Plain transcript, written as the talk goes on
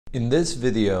In this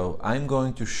video, I'm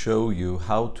going to show you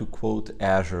how to quote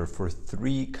Azure for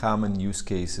 3 common use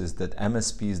cases that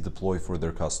MSPs deploy for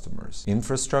their customers: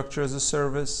 infrastructure as a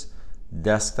service,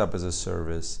 desktop as a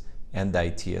service, and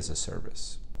IT as a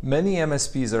service. Many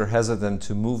MSPs are hesitant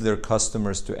to move their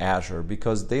customers to Azure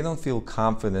because they don't feel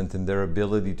confident in their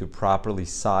ability to properly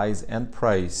size and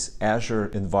price Azure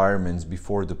environments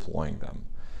before deploying them.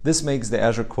 This makes the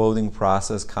Azure quoting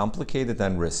process complicated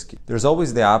and risky. There's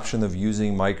always the option of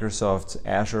using Microsoft's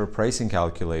Azure pricing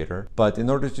calculator, but in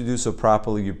order to do so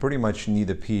properly, you pretty much need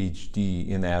a PhD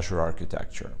in Azure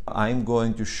architecture. I'm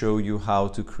going to show you how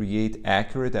to create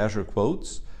accurate Azure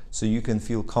quotes so you can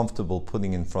feel comfortable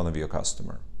putting in front of your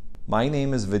customer. My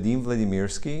name is Vadim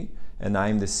Vladimirsky, and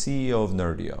I'm the CEO of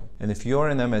Nerdio. And if you're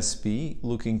an MSP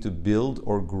looking to build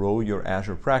or grow your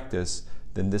Azure practice,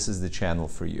 then this is the channel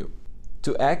for you.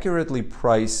 To accurately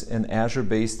price an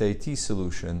Azure-based IT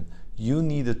solution, you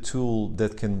need a tool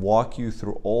that can walk you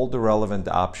through all the relevant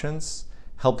options,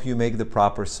 help you make the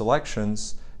proper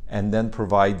selections, and then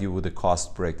provide you with a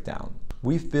cost breakdown.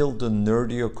 We've built the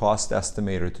Nerdio Cost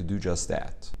Estimator to do just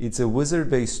that. It's a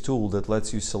wizard-based tool that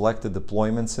lets you select a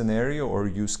deployment scenario or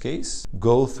use case,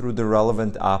 go through the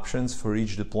relevant options for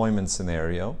each deployment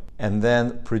scenario, and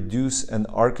then produce an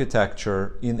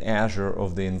architecture in Azure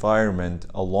of the environment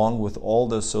along with all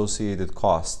the associated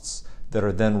costs that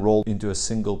are then rolled into a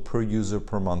single per user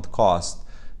per month cost,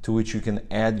 to which you can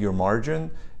add your margin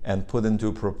and put into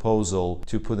a proposal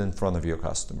to put in front of your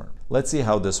customer. Let's see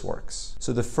how this works.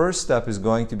 So the first step is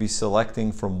going to be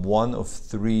selecting from one of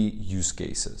 3 use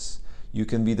cases. You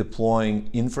can be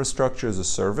deploying infrastructure as a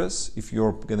service if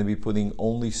you're going to be putting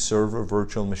only server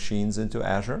virtual machines into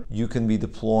Azure. You can be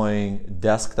deploying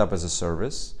desktop as a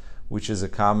service, which is a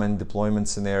common deployment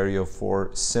scenario for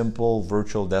simple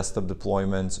virtual desktop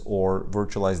deployments or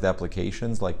virtualized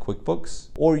applications like QuickBooks.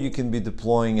 Or you can be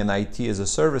deploying an IT as a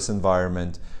service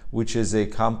environment, which is a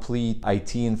complete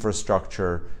IT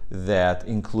infrastructure that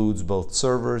includes both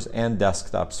servers and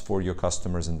desktops for your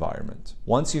customer's environment.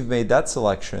 Once you've made that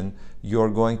selection, you're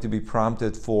going to be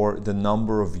prompted for the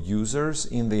number of users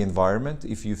in the environment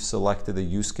if you've selected a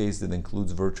use case that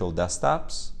includes virtual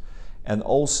desktops, and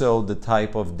also the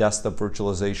type of desktop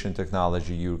virtualization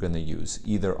technology you're going to use,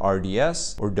 either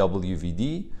RDS or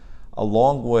WVD,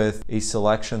 along with a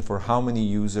selection for how many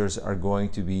users are going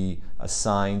to be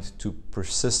assigned to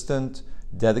persistent,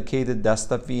 dedicated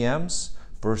desktop VMs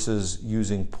versus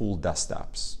using pooled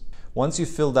desktops. Once you've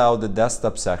filled out the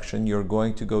desktop section, you're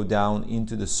going to go down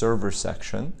into the server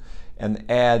section and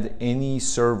add any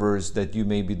servers that you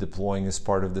may be deploying as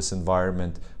part of this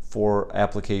environment for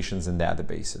applications and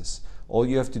databases. All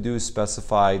you have to do is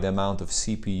specify the amount of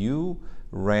CPU,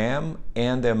 RAM,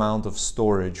 and the amount of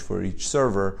storage for each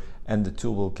server, and the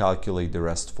tool will calculate the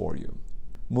rest for you.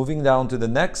 Moving down to the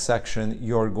next section,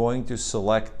 you're going to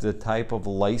select the type of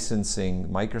licensing,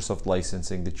 Microsoft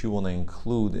licensing, that you want to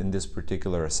include in this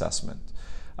particular assessment.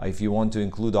 If you want to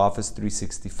include Office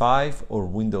 365 or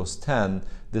Windows 10,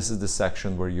 this is the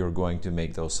section where you're going to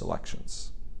make those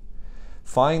selections.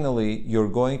 Finally, you're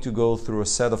going to go through a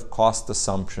set of cost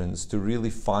assumptions to really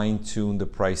fine-tune the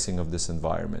pricing of this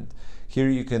environment. Here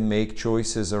you can make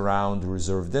choices around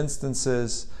reserved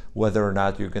instances, whether or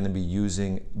not you're going to be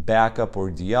using backup or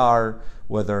DR,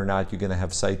 whether or not you're going to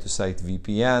have site-to-site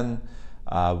VPN,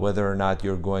 whether or not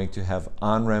you're going to have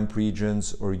on-ramp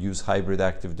regions or use hybrid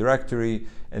Active Directory,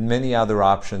 and many other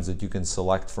options that you can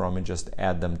select from and just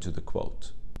add them to the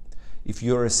quote. If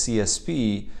you're a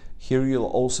CSP, here you'll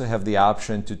also have the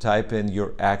option to type in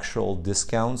your actual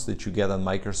discounts that you get on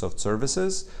Microsoft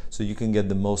services so you can get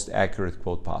the most accurate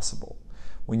quote possible.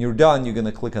 When you're done, you're going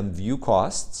to click on View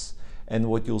Costs, and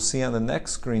what you'll see on the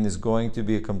next screen is going to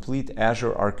be a complete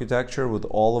Azure architecture with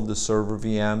all of the server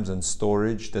VMs and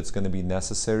storage that's going to be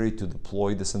necessary to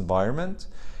deploy this environment,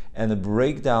 and a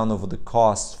breakdown of the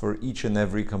costs for each and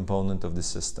every component of the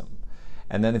system.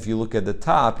 And then if you look at the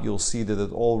top, you'll see that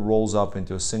it all rolls up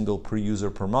into a single per user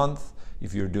per month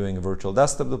if you're doing a virtual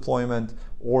desktop deployment,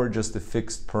 or just a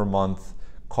fixed per month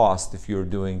cost if you're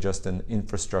doing just an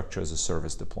infrastructure as a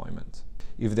service deployment.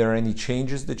 If there are any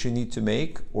changes that you need to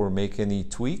make or make any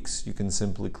tweaks, you can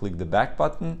simply click the back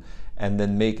button and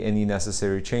then make any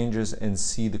necessary changes and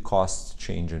see the costs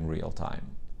change in real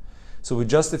time. So with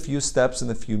just a few steps in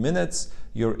a few minutes,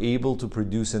 you're able to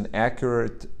produce an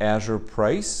accurate Azure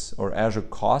price or Azure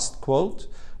cost quote,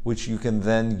 which you can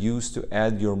then use to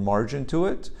add your margin to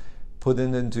it, put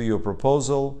it into your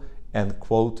proposal, and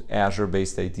quote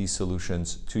Azure-based IT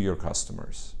solutions to your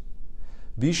customers.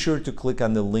 Be sure to click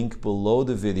on the link below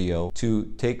the video to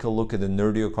take a look at the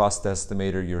Nerdio Cost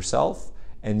Estimator yourself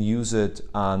and use it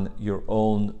on your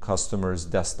own customer's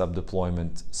desktop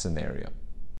deployment scenario.